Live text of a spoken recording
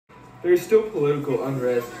There is still political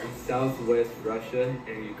unrest in southwest Russia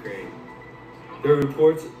and Ukraine. There are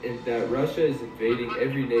reports that Russia is invading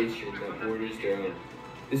every nation that borders their own.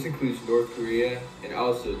 This includes North Korea and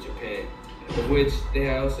also Japan, of which they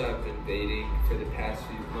also have been invading for the past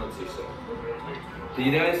few months or so. The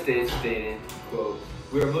United States stated, quote,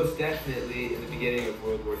 "We are most definitely in the beginning of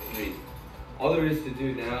World War III. All there is to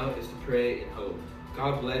do now is to pray and hope.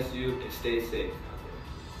 God bless you and stay safe."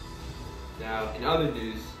 Now, in other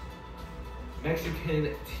news,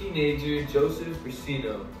 Mexican teenager Joseph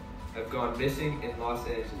Brasino have gone missing in Los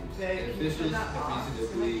Angeles, and officials have reason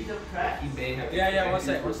to believe he may have been connected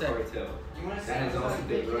to a cartel. That has also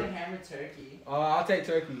been run. Ham or turkey? I'll take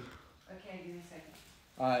turkey. Okay, give me a second.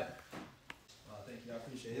 Alright. Thank you, I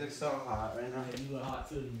appreciate it. You look so hot right now. You look hot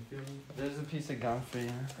too, you feel me? There's a piece of gum for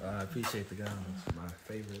you. I appreciate the gum. It's my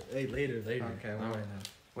favorite. Hey, later. Okay, Not well, right now.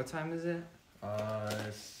 what time is it?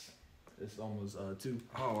 It's almost 2.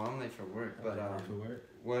 Oh, well, I'm late for work. But for work.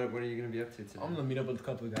 what are you gonna be up to today? I'm gonna meet up with a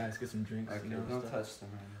couple of guys, get some drinks. Okay, don't touch them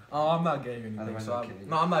right now. Oh, I'm not gay or anything. Otherwise So I'll kill you.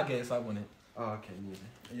 no, I'm not gay, so I wouldn't. Oh, okay, neither.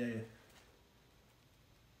 Yeah.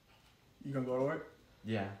 You gonna go to work?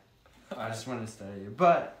 Yeah. I just wanted to stare at you,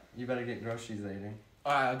 but you better get groceries later.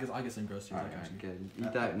 Alright, I'll get some groceries. Alright, good.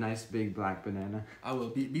 Eat that nice big black banana. I will.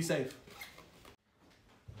 Be safe.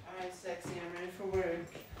 Alright, sexy, I'm ready for work.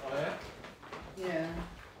 Oh yeah? Yeah.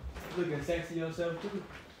 Looking sexy yourself too.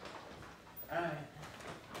 Alright.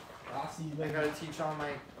 I'll see you I later. gotta teach all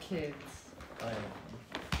my kids. Alright.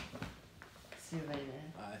 See you later.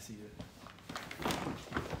 I see you.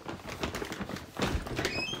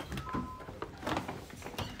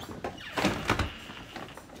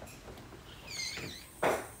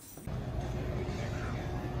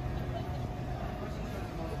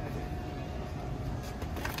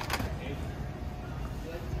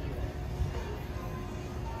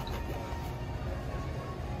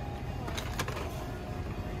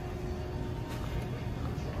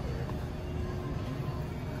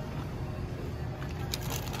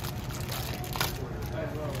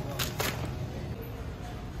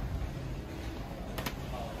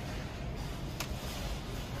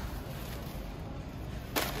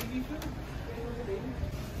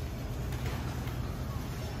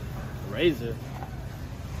 Razor?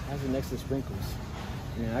 How's it next to sprinkles?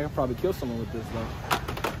 Man, I could probably kill someone with this though.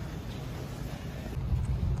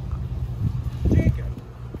 Jacob,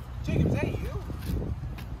 is that you?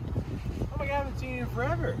 Oh my god, I haven't seen you in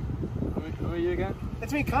forever. Who are you again?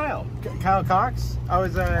 It's me, Kyle. Kyle Cox. I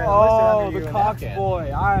was Oh, listed under you the in Cox Afghan.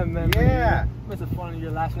 boy. I remember. Yeah. You. I make fun of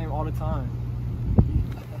your last name all the time.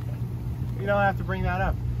 You don't have to bring that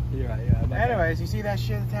up. You're right, yeah. Anyways, you see that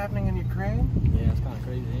shit that's happening in Ukraine? Yeah, it's kind of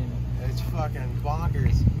crazy, ain't it? It's fucking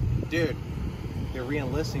bonkers. Dude, they're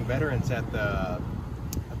re-enlisting veterans at the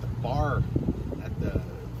bar, at the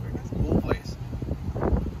pool place.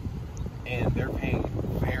 And they're paying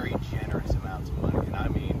very generous amounts of money. And I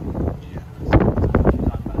mean,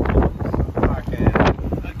 fucking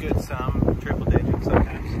a good sum, triple digits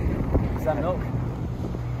sometimes. Is that milk?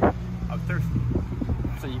 I'm thirsty.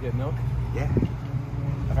 So you get milk? Yeah.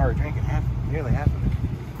 I've already drank nearly half of it.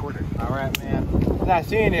 Quarter. All right, man. Nice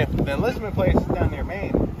seeing you. The enlistment place is down near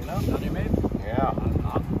Maine, you know? Down near Maine? Yeah.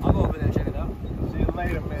 I'll go over there and check it out. See you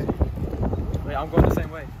later, man. Wait, I'm going the same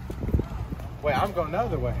way. Wait, I'm going the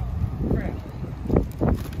other way.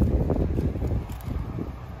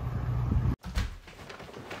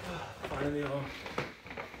 Finally home.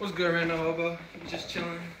 What's good right now, hobo? You just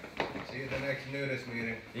chilling? See you at the next nudist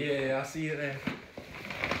meeting. Yeah, I'll see you there.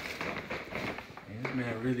 Man, this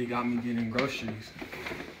man really got me getting groceries.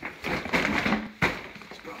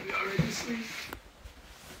 He's probably already asleep.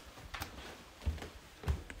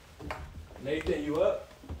 Nathan, you up?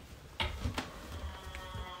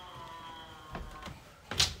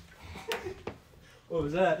 What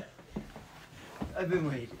was that? I've been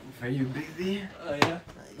waiting for you, baby. Oh, yeah?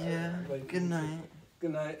 Yeah. Good night.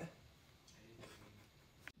 Good night.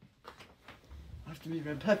 I have to be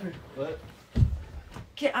red pepper. What?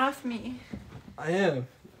 Get off me. I am.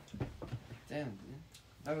 Damn, dude.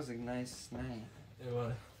 That was a nice night. It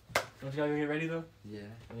was. Don't you gotta go get ready though? Yeah.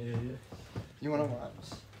 Yeah. You wanna watch?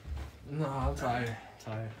 No, I'm tired.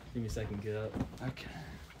 Give me a second to get up. Okay.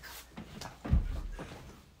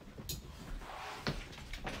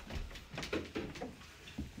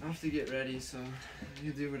 I have to get ready, so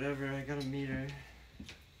you do whatever. I gotta meet her.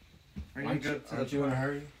 Are you gonna go to Aren't the you in a park?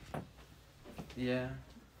 hurry? Yeah.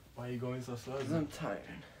 Why are you going so slow? 'Cause I'm tired.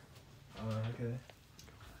 Oh, okay.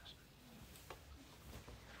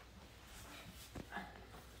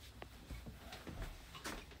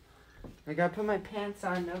 I gotta put my pants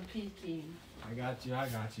on, no peeking. I got you.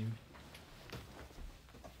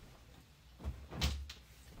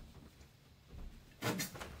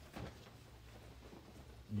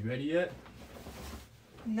 You ready yet?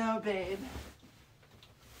 No, babe.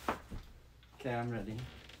 Okay, I'm ready.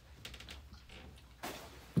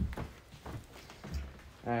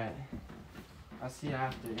 Alright. I'll see you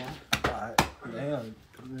after, yeah? Alright. Damn.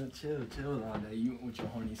 Chill all day. You with your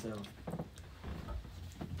horny self.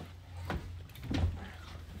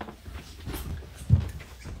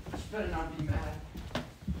 She better not be mad.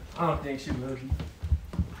 I don't think she will be.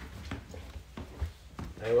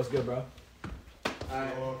 Hey, what's good, bro?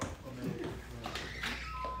 Alright.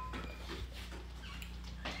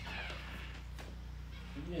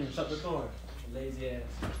 You didn't shut the door. Lazy ass.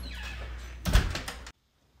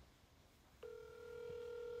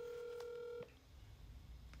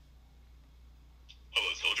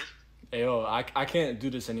 Hello, soldier. Hey, yo, I can't do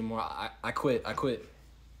this anymore. I quit.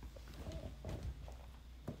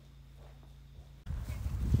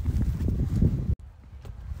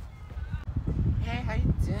 Hey, how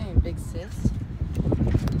you doing, big sis?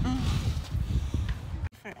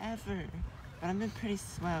 Forever. But I've been pretty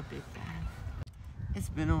swell, big bad. It's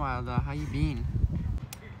been a while though. How you been?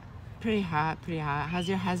 Pretty hot. How's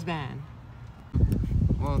your husband?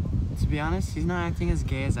 Well, to be honest, he's not acting as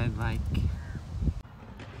gay as I'd like.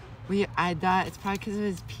 I thought it's probably because of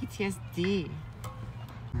his PTSD.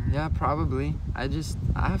 Yeah, probably. I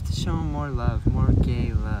have to show him more love, more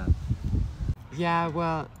gay love. Yeah,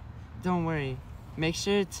 well, don't worry. Make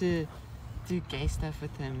sure to do gay stuff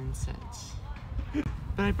with him and such.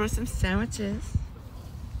 But I brought some sandwiches.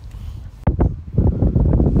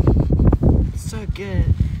 So good.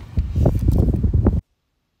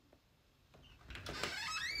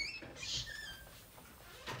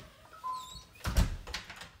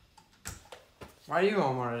 Why are you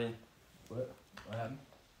home already? What happened?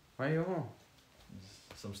 Why are you home?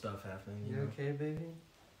 Some stuff happened. You okay, baby?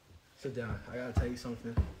 Sit down. I gotta tell you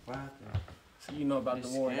something. What happened? So you know about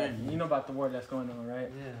You're the war. scaring me. You know about the war that's going on,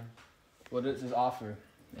 right? Yeah. Well, this is offer,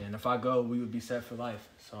 and if I go, we would be set for life.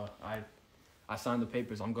 So I signed the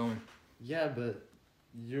papers. I'm going. Yeah, but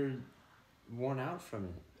you're worn out from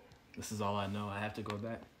it. This is all I know. I have to go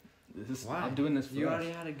back. Why? I'm doing this for You us.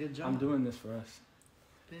 already had a good job. I'm doing this for us.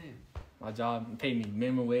 Babe. My job paid me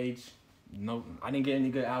minimum wage. No, I didn't get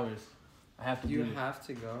any good hours. I have to You do it. have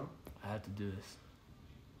to go. I have to do this.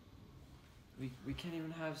 We can't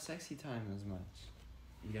even have sexy time as much.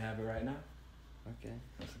 You can have it right now. Okay.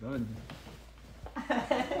 Let's go.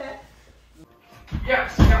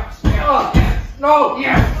 Yes, yes, yes, yes, no,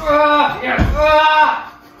 yes, yes,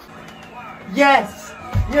 Yes!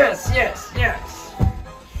 yes, yes, yes.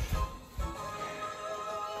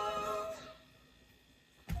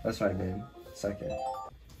 That's right, babe. Suck it.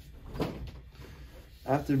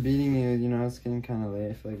 After beating you, you know, it's getting kind of late.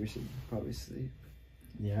 I feel like we should probably sleep.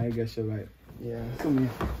 Yeah, I guess you're right. Yeah. Come here.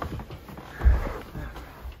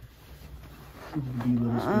 Be a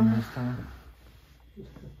little spoon this time.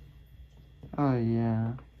 Oh,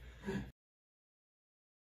 yeah.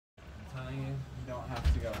 I'm telling you, you don't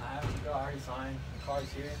have to go. I have to go. I already signed. The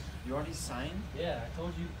car's here. You already signed? Yeah, I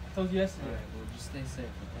told you yesterday. Alright, well, just stay safe,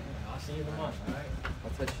 okay? I'll see you in a month, alright?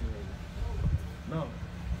 I'll touch you later. No.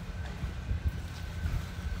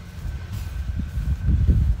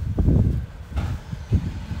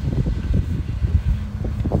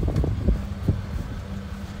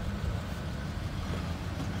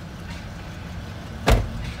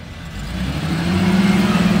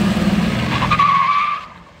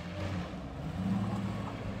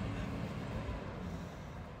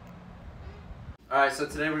 Alright, so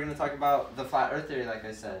today we're going to talk about the flat earth theory, like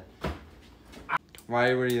I said.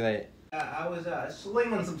 Why were you late? I was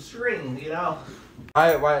slinging some string, you know.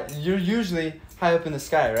 Why? You're usually high up in the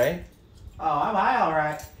sky, right? Oh, I'm high, all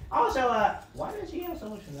right. Also, why does he have so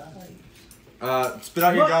much anxiety? Spit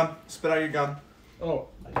out your What? gum. Spit out your gum. Oh,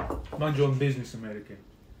 mind your own business, American.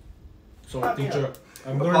 So, Fuck teacher,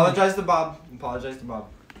 I'm learning. Apologize to Bob. Apologize to Bob.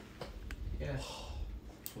 Yes.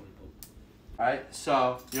 Alright,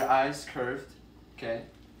 so your eyes curved. Okay,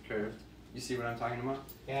 curved. You see what I'm talking about?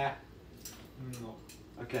 Yeah. No.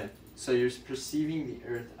 Okay, so you're perceiving the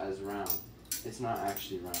earth as round. It's not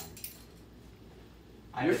actually round.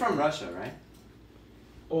 You're from Russia, right?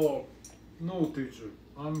 Oh, no, teacher.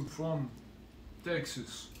 I'm from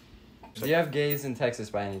Texas. Do you have gays in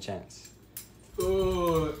Texas by any chance?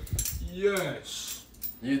 Yes.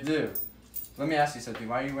 You do. Let me ask you something.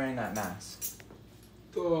 Why are you wearing that mask?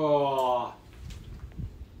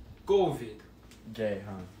 COVID. Gay,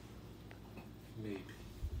 huh? Maybe.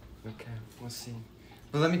 Okay, we'll see.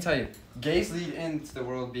 But let me tell you, gays lead into the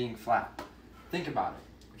world being flat. Think about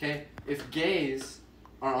it, okay? If gays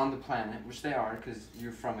are on the planet, which they are because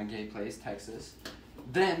you're from a gay place, Texas,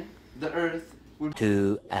 then the earth would...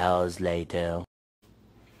 2 hours later.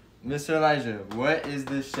 Mr. Elijah, what is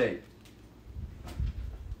this shape?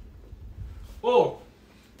 Oh!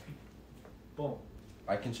 Boom.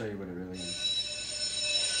 I can show you what it really is.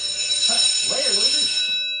 Wait, what is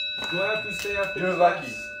it? Do I have to stay after You're class?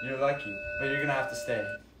 lucky. You're lucky. But you're gonna have to stay.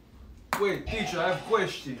 Wait, teacher, I have a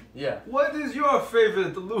question. Yeah. What is your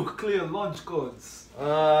favorite nuclear launch codes?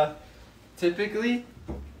 Typically,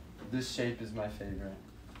 this shape is my favorite.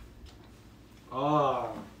 Ah.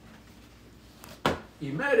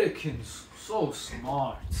 Americans, so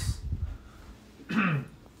smart.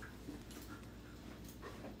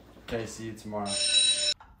 Okay, see you tomorrow.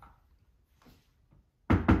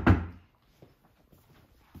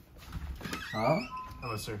 Huh?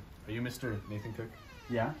 Hello, sir. Are you Mr. Nathan Cook?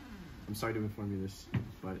 Yeah? I'm sorry to inform you this,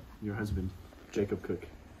 but your husband, Jacob Cook,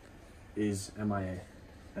 is MIA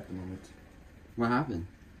at the moment. What happened?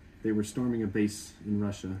 They were storming a base in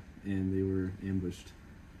Russia, and they were ambushed.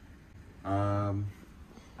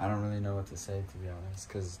 I don't really know what to say, to be honest,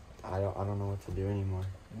 because I don't know what to do anymore.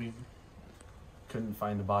 We couldn't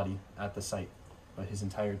find the body at the site, but his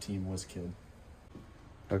entire team was killed.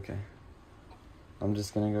 Okay. I'm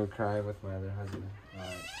just gonna go cry with my other husband.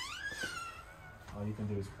 Alright. All you can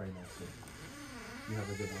do is pray next to it. You have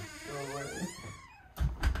a good one.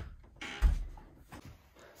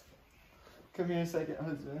 Come here, second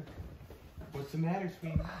husband. What's the matter,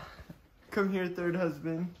 sweetie? Come here, third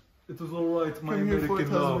husband. It was alright, my Come here, fourth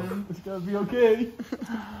American love. husband. It's gonna be okay.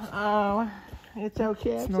 Oh, it's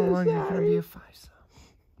okay. It's no longer gonna be a 5-star.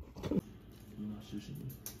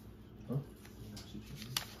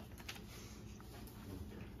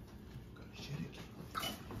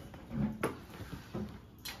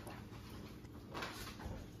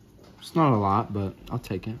 It's not a lot, but I'll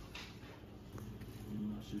take it.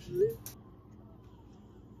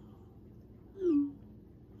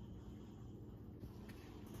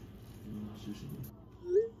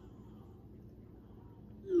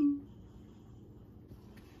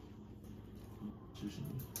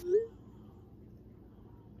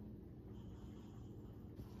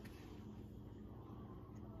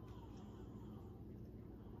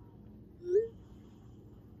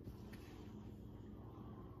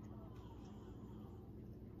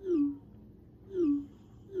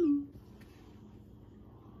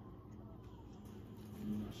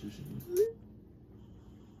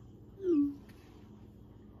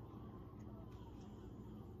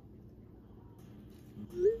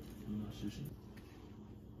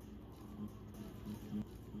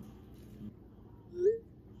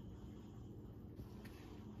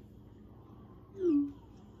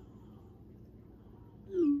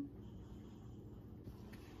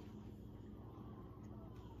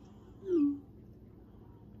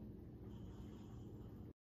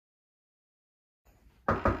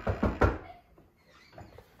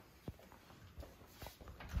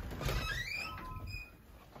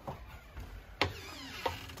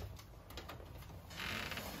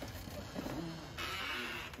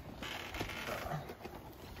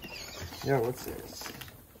 Yeah, what's this?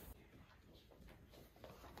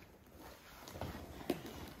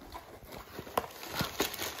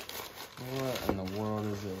 What in the world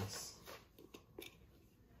is this?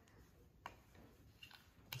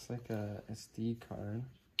 It's like a SD card.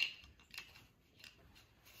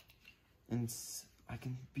 And I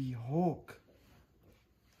can be Hulk.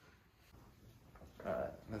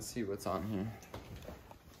 Alright, let's see what's on here.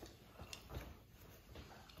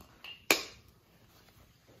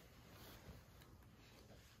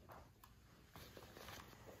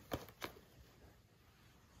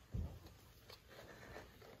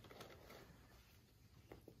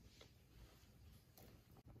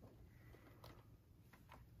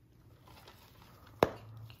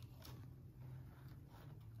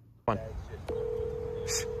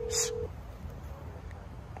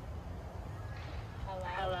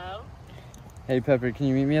 Hello? Hey Pepper, can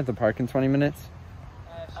you meet me at the park in 20 minutes?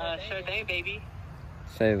 Sure thing, baby.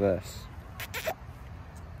 Say this.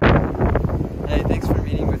 Hey, thanks for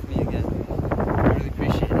meeting with me again. I really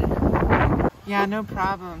appreciate it. Yeah, no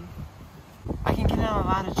problem. I can get in a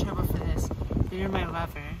lot of trouble for this, but you're my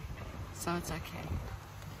lover, so it's okay.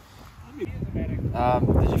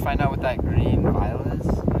 Did you find out what that green vial is?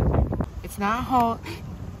 It's not a whole...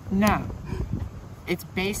 No. It's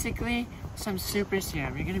basically some super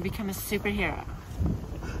serum. You're gonna become a superhero.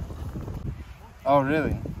 Oh,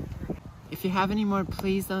 really? If you have any more,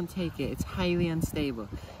 please don't take it. It's highly unstable.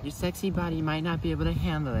 Your sexy body might not be able to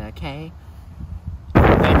handle it, okay?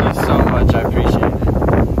 Thank you so much, I appreciate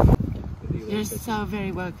it. You're so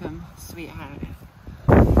very welcome, sweetheart.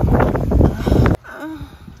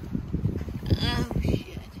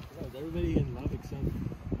 Is everybody in love except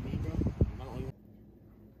me, bro? Am I the only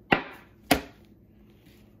one?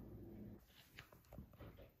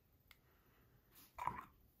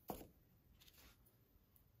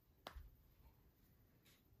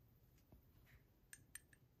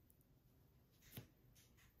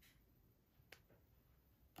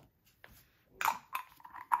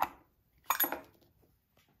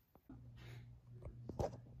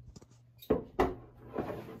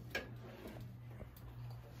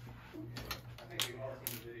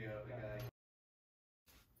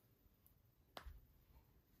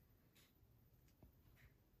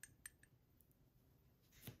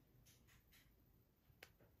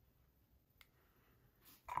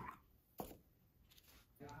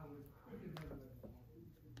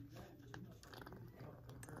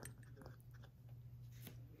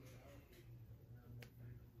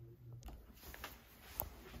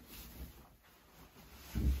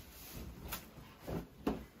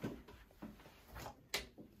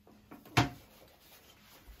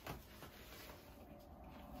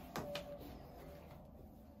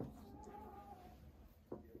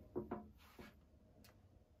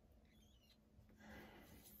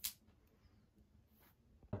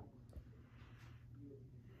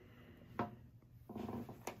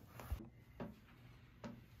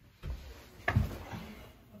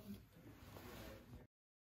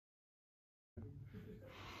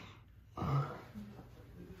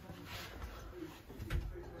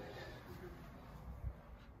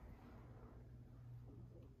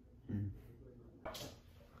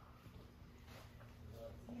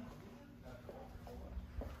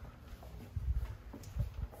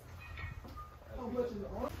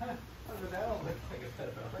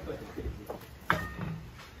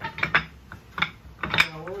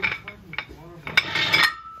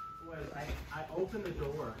 I opened the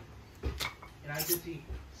door and I could see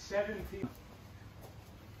 7 feet.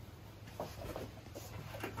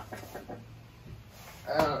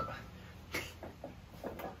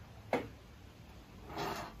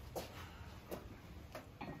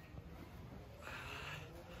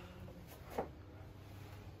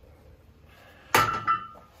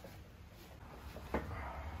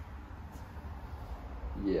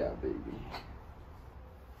 Yeah, baby.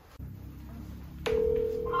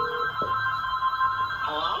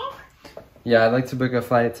 Hello? Yeah, I'd like to book a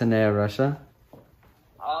flight to Nea, Russia.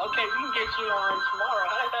 Okay, we can get you on tomorrow.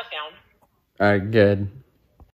 How does that sound? Alright, good.